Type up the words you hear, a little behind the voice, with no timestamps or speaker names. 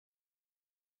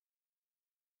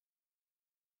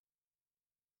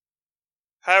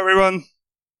Hi everyone,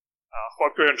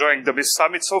 hope you're enjoying the MISP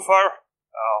Summit so far.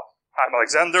 I'm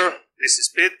Aleksander, this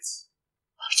is Pete.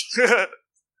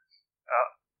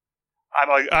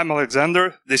 I'm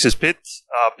Aleksander, this is Pete.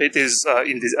 Pete is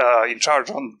in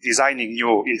charge on designing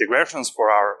new integrations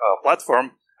for our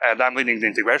platform, and I'm leading the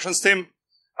integrations team.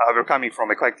 We're coming from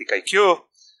EclecticIQ.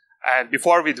 And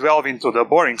before we delve into the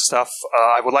boring stuff,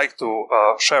 I would like to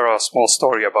share a small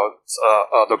story about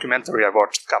a documentary I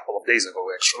watched a couple of days ago,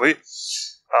 actually.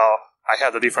 I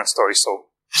had a different story, so...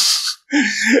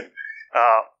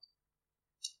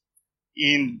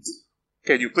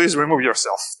 Can you please remove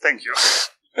yourself? Thank you.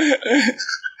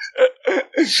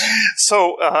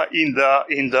 So, in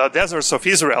the deserts of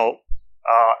Israel,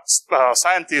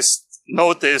 scientists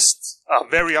noticed a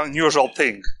very unusual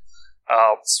thing.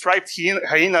 Striped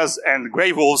hyenas and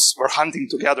gray wolves were hunting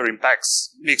together in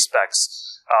packs, mixed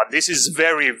packs. This is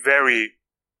very, very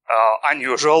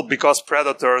unusual because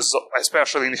predators,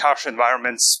 especially in harsh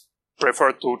environments,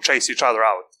 prefer to chase each other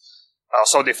out.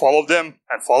 So they followed them,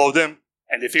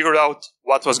 and they figured out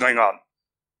what was going on.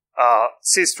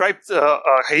 See, striped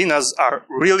hyenas are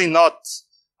really not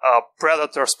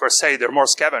predators per se. They're more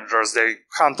scavengers. They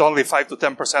hunt only 5 to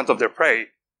 10% of their prey.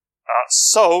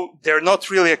 So they're not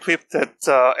really equipped at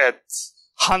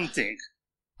hunting,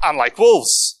 unlike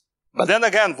wolves. But then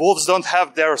again, wolves don't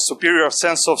have their superior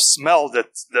sense of smell that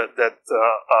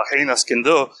hyenas can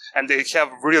do, and they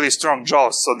have really strong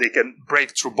jaws, so they can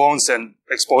break through bones and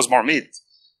expose more meat.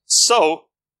 So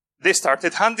they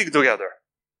started hunting together.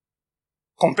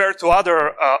 Compared to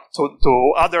other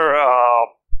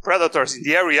predators in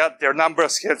the area, their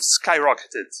numbers have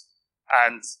skyrocketed,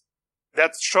 and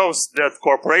that shows that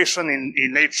cooperation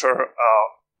in nature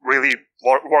really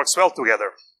works well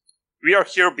together. We are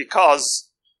here because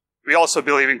we also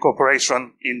believe in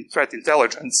cooperation in threat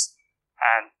intelligence.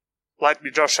 And let me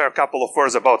just share a couple of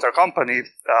words about our company.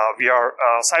 We are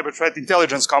a cyber threat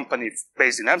intelligence company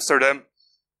based in Amsterdam.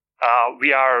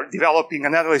 We are developing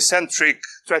an analyst-centric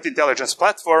threat intelligence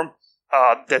platform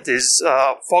that is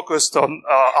focused on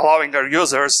allowing our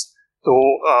users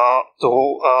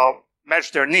to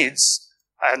match their needs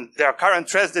and their current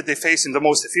threats that they face in the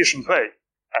most efficient way.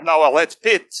 And now I'll let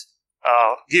Pete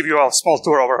give you a small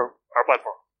tour of our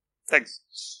platform. Thanks.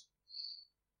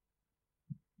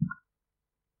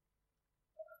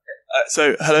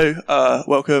 Hello,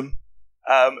 welcome.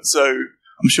 So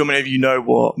I'm sure many of you know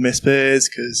what MISP is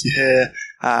because you're here,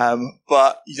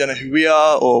 but you don't know who we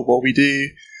are or what we do.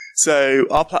 So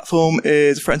our platform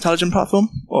is a threat intelligence platform,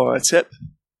 or a TIP.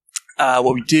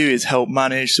 What we do is help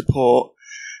manage, support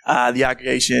the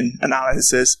aggregation,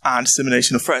 analysis, and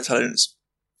dissemination of threat intelligence.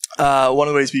 One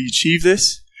of the ways we achieve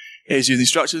this is using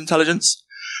structured intelligence.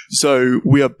 So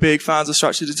we are big fans of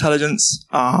structured intelligence,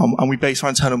 and we base our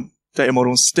internal data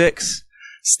model on Sticks.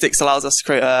 Sticks allows us to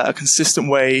create a consistent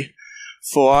way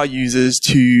for our users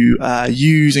to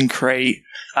use and create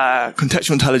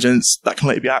contextual intelligence that can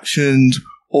later be actioned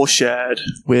or shared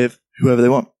with whoever they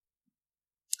want.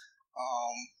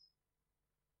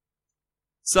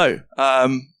 Just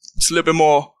a little bit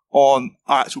more on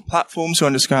our actual platform to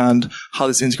understand how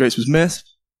this integrates with MISP.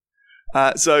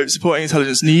 So supporting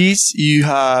intelligence needs, you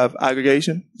have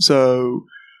aggregation. So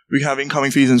we have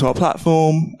incoming feeds into our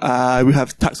platform. We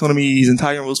have taxonomies and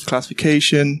tagging rules for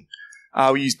classification.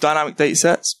 We use dynamic data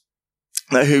sets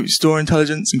that help store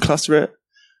intelligence and cluster it.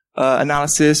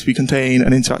 Analysis, we contain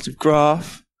an interactive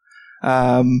graph.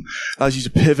 Allows you to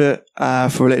pivot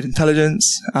for related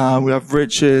intelligence. We have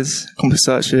riches, complex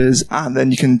searches, and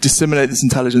then you can disseminate this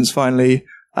intelligence finally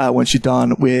once you're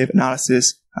done with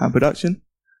analysis and production.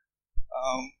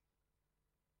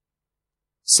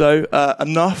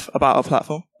 Enough about our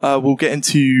platform. We'll get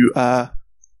into how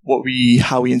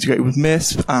we integrate with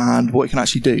MISP and what it can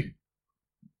actually do.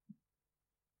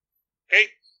 Okay.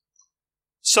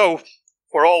 So,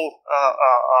 for all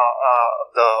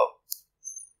the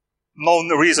known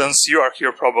reasons you are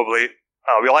here probably,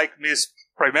 we like MISP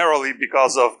primarily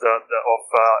because of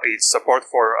its support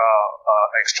for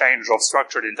exchange of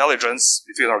structured intelligence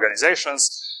between organizations.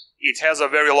 It has a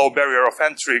very low barrier of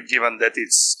entry given that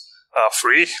it's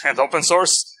free and open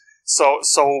source. So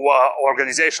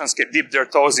organizations can dip their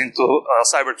toes into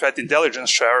cyber threat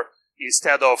intelligence share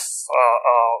instead of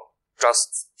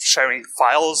just sharing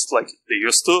files like they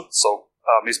used to. So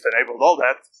MISP enabled all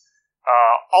that.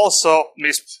 Also,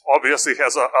 MISP obviously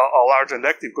has a large and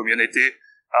active community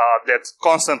that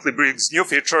constantly brings new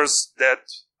features that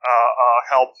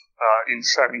help in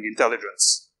sharing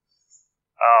intelligence.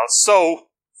 So,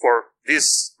 for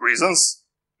these reasons,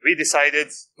 we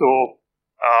decided to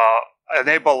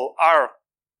enable our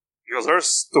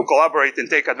users to collaborate and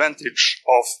take advantage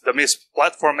of the MISP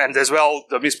platform and as well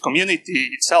the MISP community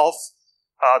itself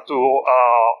to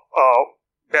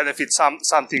benefit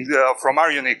something from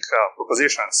our unique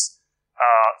propositions.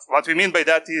 What we mean by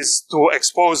that is to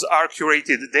expose our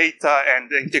curated data and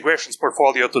the integrations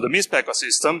portfolio to the MISP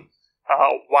ecosystem,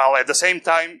 while at the same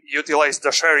time utilize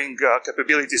the sharing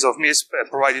capabilities of MISP and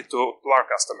provide it to our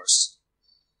customers.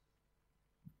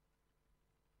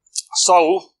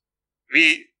 So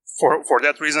we, for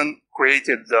that reason,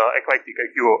 created the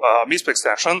EclecticIQ MISP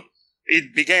extension.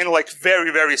 It began like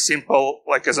very, very simple,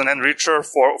 like as an enricher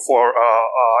for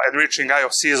enriching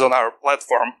IOCs on our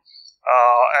platform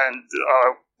and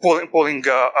pulling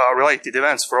related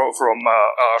events from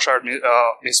shared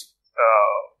MISP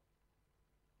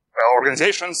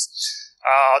organizations.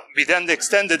 We then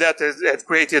extended that and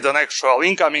created an actual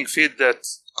incoming feed that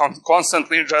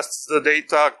constantly ingests the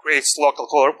data, creates local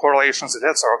correlations and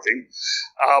that sort of thing.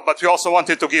 But we also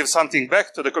wanted to give something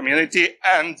back to the community,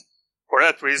 and for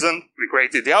that reason, we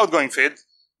created the outgoing feed,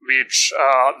 which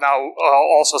now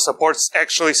also supports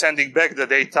actually sending back the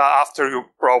data after you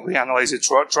probably analyze it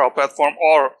through our platform,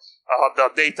 or the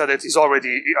data that is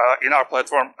already in our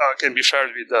platform can be shared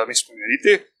with the MISP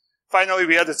community. Finally,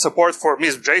 we added support for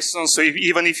MISP JSON, so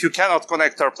even if you cannot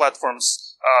connect our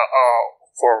platforms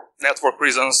for network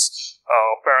reasons,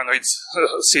 paranoid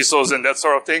CISOs and that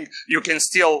sort of thing, you can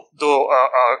still do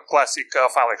a classic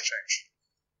file exchange.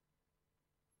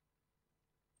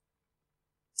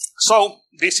 So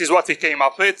this is what we came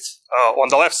up with. On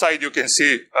the left side, you can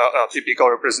see a typical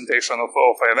representation of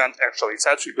an event, actually its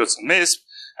attributes and MISP.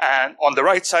 And on the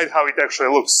right side, how it actually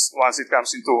looks once it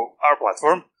comes into our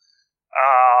platform.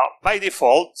 By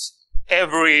default,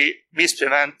 every MISP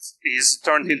event is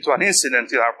turned into an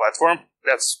incident in our platform.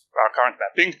 That's our current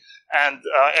mapping. And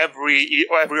every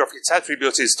of its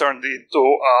attributes is turned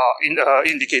into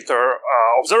indicator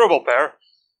observable pair.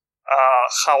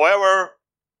 However,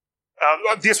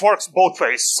 this works both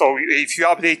ways. So if you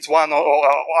update one or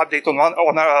update on one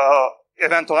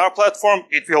event on our platform,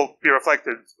 it will be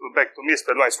reflected back to MISP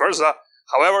and vice versa.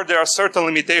 However, there are certain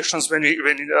limitations when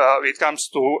it comes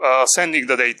to sending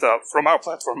the data from our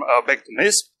platform back to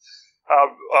MISP.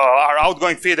 Our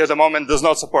outgoing feed at the moment does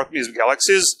not support MISP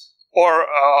galaxies or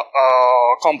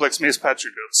complex MISP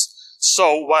attributes.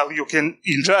 So while you can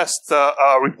ingest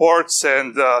reports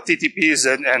and TTPs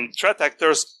and threat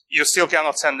actors, you still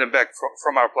cannot send them back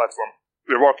from our platform.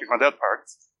 We're working on that part.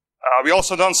 We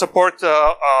also don't support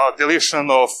deletion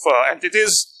of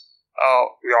entities.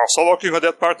 We are also working on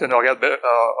that part, and I'll get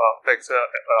back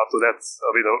to that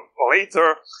a bit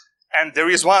later. And there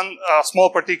is one small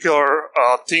particular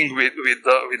thing with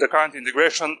the current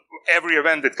integration. Every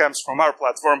event that comes from our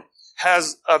platform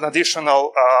has an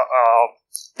additional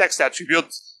text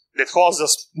attribute that holds a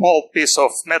small piece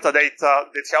of metadata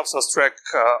that helps us track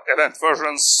event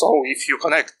versions. So if you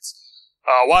connect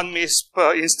one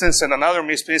MISP instance and another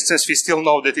MISP instance, we still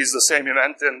know that it's the same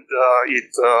event, and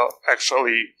it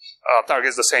actually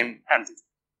targets the same entity.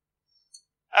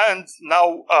 And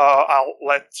now I'll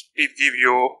let Pete give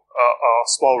you a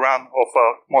small run of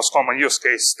a most common use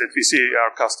case that we see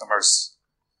our customers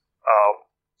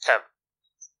have.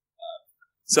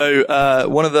 So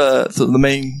one of the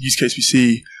main use case we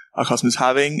see our customers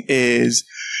having is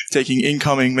taking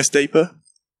incoming MISP data,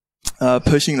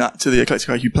 pushing that to the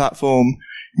EclecticIQ platform,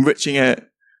 enriching it,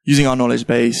 using our knowledge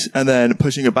base, and then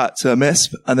pushing it back to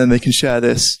MISP, and then they can share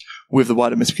this with the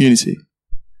wider MISP community.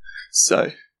 So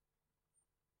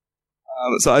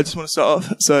I just want to start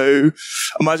off. So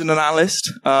imagine an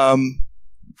analyst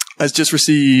has just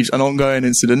received an ongoing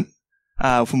incident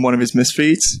from one of his MISP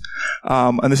feeds,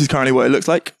 and this is currently what it looks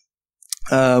like.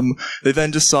 They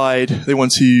then decide they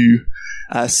want to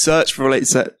search for related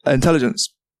set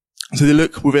intelligence. So they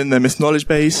look within their MISP knowledge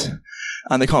base,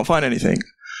 and they can't find anything.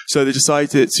 So they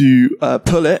decided to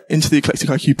pull it into the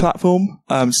EclecticIQ platform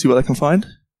to see what they can find.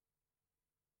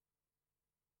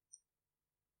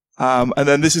 And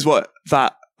then this is what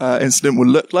that incident would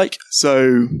look like.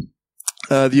 So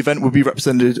the event would be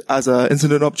represented as an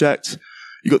incident object.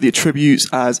 You've got the attributes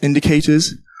as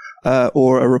indicators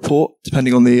or a report,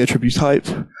 depending on the attribute type.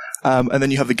 And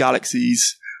then you have the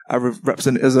galaxies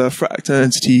represented as a threat actor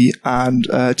entity and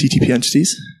TTP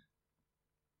entities.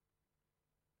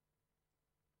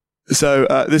 So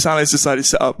this analyst decided to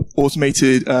set up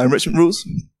automated enrichment rules.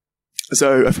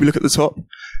 So if we look at the top,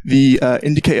 the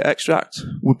indicator extract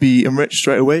would be enriched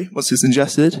straight away once it's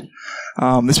ingested.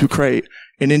 This would create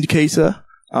an indicator,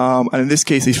 and in this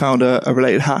case, they found a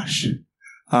related hash.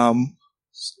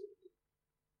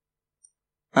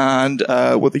 And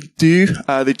what they do,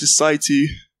 they decide to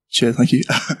Cheers, thank you.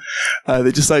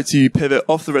 They decide to pivot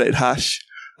off the related hash,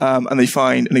 and they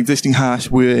find an existing hash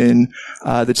within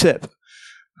the chip.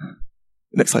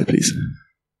 Next slide, please.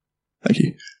 Thank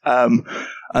you.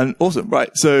 And awesome,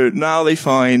 right. So now they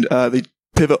find, they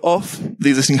pivot off the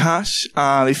existing hash,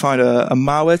 and they find a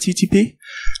malware TTP.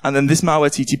 And then this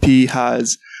malware TTP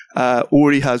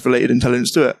already has related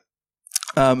intelligence to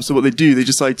it. So what they do, they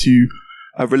decide to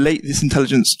relate this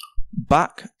intelligence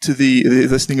back to the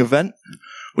existing event,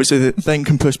 which they then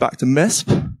can push back to MISP.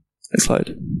 Next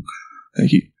slide.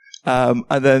 Thank you.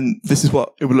 And then this is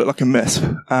what it would look like in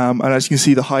MISP. And as you can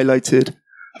see, the highlighted,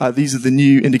 these are the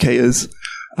new indicators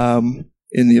in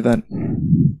the event.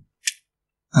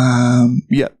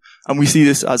 Yeah. And we see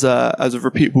this as a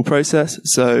repeatable process.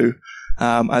 So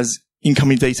as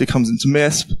incoming data comes into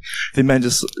MISP,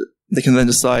 they can then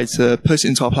decide to push it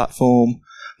into our platform,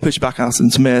 push it back out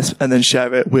into MISP, and then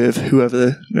share it with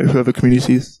whoever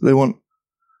communities they want.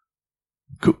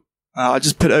 Cool. I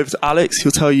just put it over to Alex.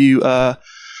 He'll tell you the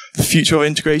future of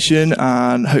integration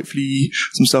and hopefully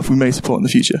some stuff we may support in the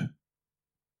future.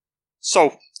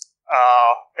 So,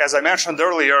 as I mentioned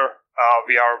earlier,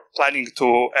 we are planning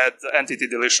to add entity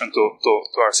deletion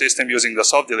to our system using the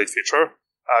soft delete feature.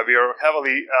 We are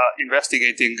heavily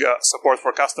investigating support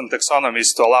for custom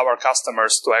taxonomies to allow our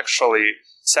customers to actually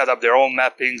set up their own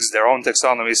mappings, their own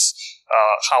taxonomies,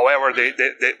 however they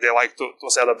like to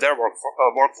set up their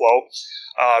workflow.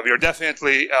 We are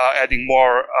definitely adding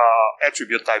more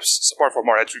attribute types, support for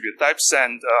more attribute types,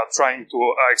 and trying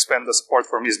to expand the support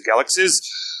for MISP galaxies.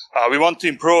 We want to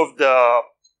improve the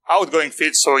outgoing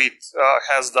feed so it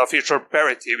has the feature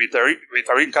parity with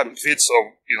our incoming feed. So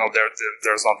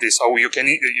there's not this. Oh, you can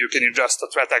ingest a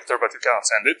threat actor, but you cannot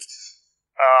send it.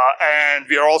 And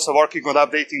we are also working on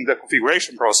updating the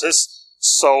configuration process.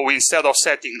 So instead of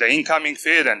setting the incoming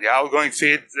feed and the outgoing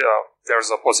feed,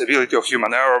 there's a possibility of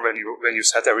human error when you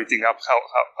set everything up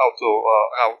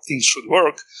how things should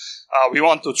work. We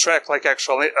want to track like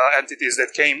actual entities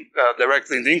that came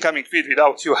directly in the incoming feed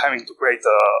without you having to create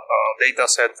a data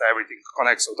set. Everything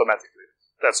connects automatically.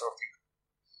 That sort of thing.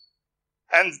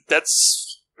 And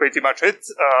that's pretty much it.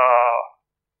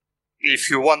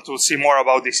 If you want to see more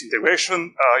about this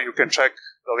integration, you can check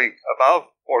the link above,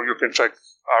 or you can check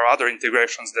our other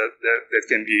integrations that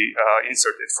can be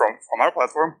inserted from our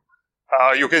platform.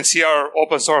 You can see our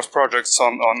open source projects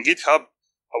on GitHub.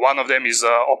 One of them is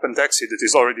OpenTaxi that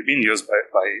is already being used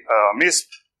by MISP.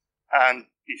 And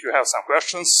if you have some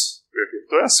questions, we're here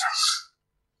to answer.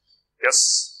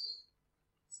 Yes?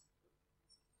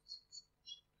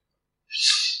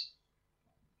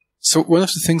 So one of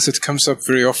the things that comes up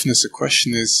very often as a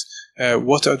question is,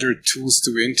 what other tools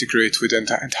do we integrate with, and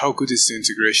how good is the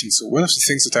integration? So one of the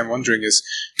things that I'm wondering is,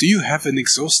 do you have an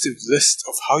exhaustive list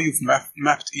of how you've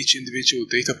mapped each individual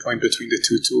data point between the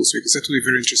two tools? Because that will be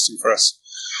very interesting for us.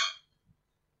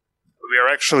 We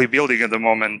are actually building at the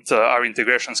moment our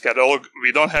integrations catalog.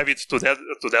 We don't have it to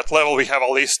that level. We have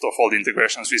a list of all the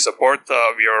integrations we support.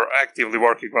 We are actively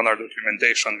working on our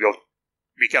documentation.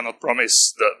 We cannot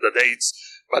promise the dates,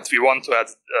 but we want to add,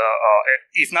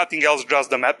 if nothing else, just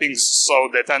the mappings so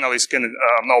that analysts can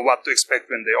know what to expect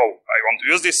when they, I want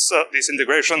to use this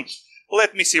integration.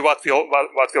 Let me see what will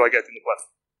I get in the platform.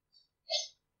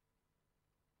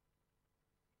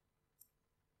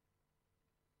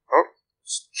 Oh.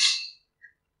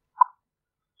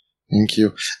 Thank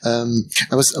you.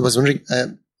 I was wondering,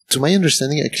 to my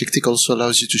understanding, Eclectic also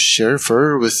allows you to share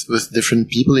further with different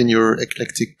people in your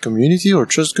Eclectic community or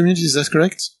trust community. Is that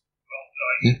correct?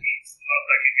 Well, it's not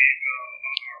like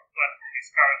our platform is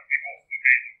currently mostly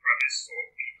based on premise,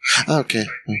 so okay.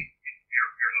 We're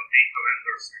not data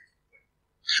vendors.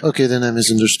 Okay, then I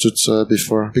misunderstood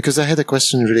before, because I had a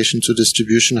question in relation to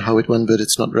distribution, how it went, but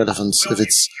it's not relevant if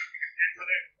it's.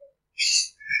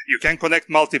 You can connect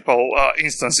multiple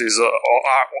instances or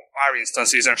our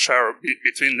instances and share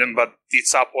between them, but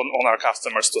it's up on our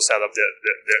customers to set up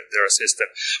their system.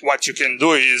 What you can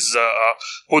do is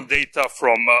put data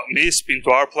from MISP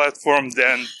into our platform,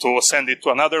 then to send it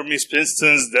to another MISP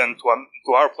instance, then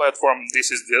to our platform.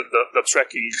 This is the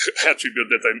tracking attribute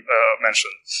that I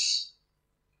mentioned.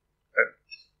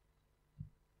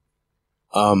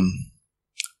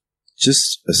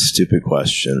 Just a stupid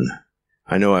question.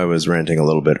 I know I was ranting a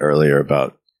little bit earlier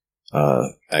about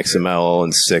XML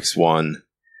and 6.1,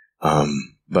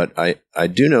 but I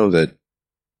do know that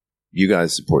you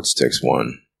guys support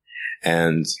 6.1,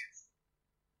 and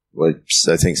which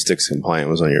I think Stix compliant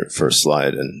was on your first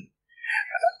slide,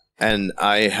 and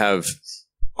I have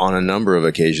on a number of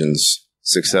occasions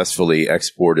successfully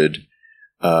exported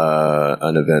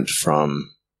an event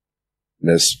from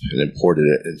MISP and imported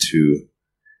it into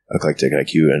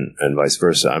EclecticIQ and vice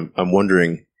versa. I'm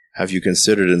wondering, have you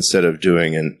considered, instead of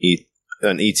doing an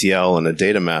ETL and a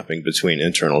data mapping between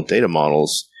internal data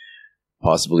models,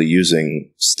 possibly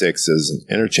using sticks as an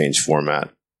interchange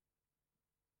format,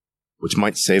 which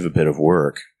might save a bit of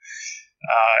work?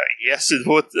 Yes, it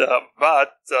would,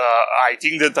 but I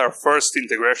think that our first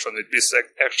integration with this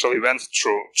actually went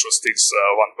through Sticks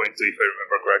 1.2, if I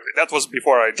remember correctly. That was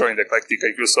before I joined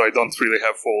EclecticIQ, so I don't really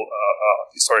have full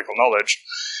historical knowledge.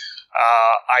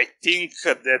 I think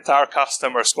that our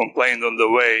customers complained on the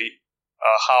way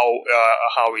how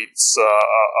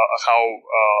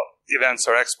events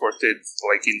are exported,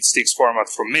 like in Sticks format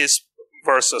from MISP,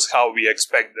 versus how we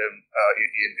expect them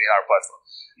in our platform.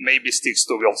 Maybe Sticks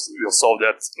 2 will solve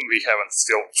that. We haven't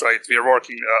still tried. We are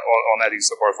working on adding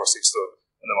support for Sticks 2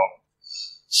 at the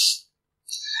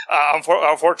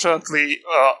moment. Unfortunately,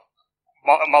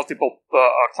 multiple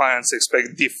clients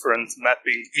expect different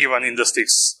mapping, even in the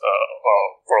Sticks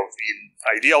world. In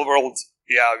ideal world,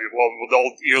 yeah, we would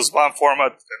all use one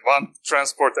format and one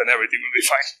transport, and everything will be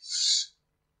fine.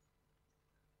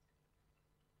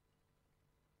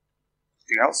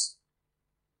 Anything else?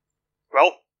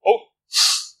 Well,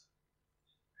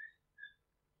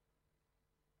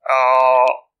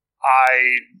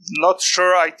 I'm not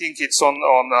sure. I think it's on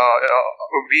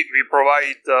we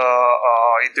provide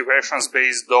integrations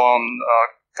based on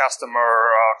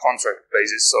customer contract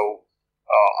basis. So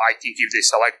I think if they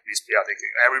select this, yeah,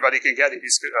 everybody can get it.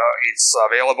 It's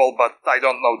available, but I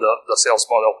don't know the sales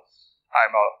model.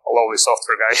 I'm a lowly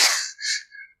software guy.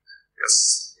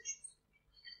 Yes.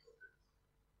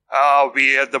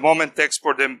 We at the moment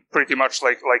export them pretty much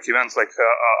like events, like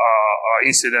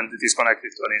incident that is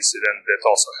connected to an incident that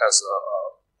also has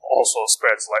also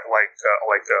spreads like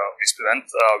incident.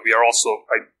 We are also,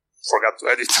 I forgot to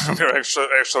edit.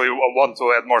 We actually want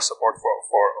to add more support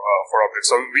for objects,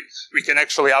 so we can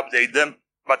actually update them.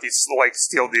 But it's like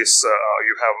still this.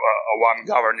 You have one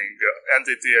governing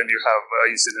entity, and you have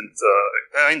incident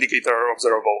indicator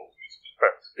observable.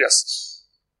 Yes.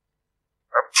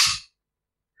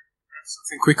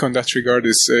 Something quick on that regard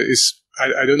is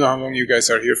I don't know how long you guys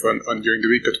are here for on during the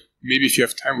week, but maybe if you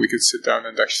have time, we could sit down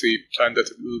and actually plan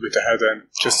that a little bit ahead and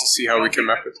just to see how we can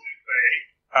map it.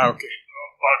 Okay.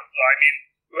 But I mean,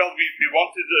 well, we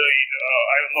wanted.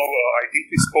 I don't know. I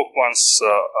think we spoke once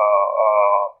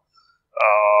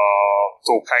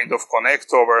to kind of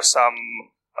connect over some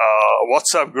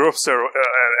WhatsApp groups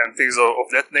and things of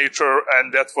that nature,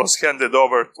 and that was handed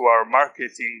over to our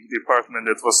marketing department.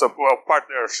 That was a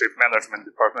partnership management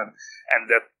department, and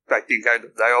that I think kind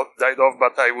of died off.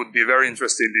 But I would be very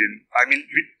interested in. I mean,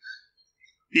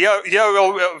 we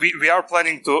are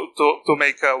planning to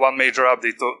make one major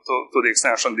update to the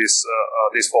extension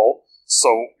this fall. So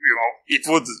it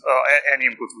would any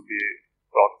input would be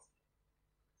welcome.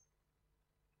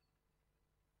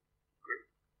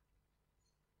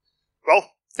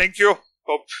 Well, thank you.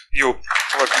 Hope you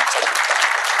work.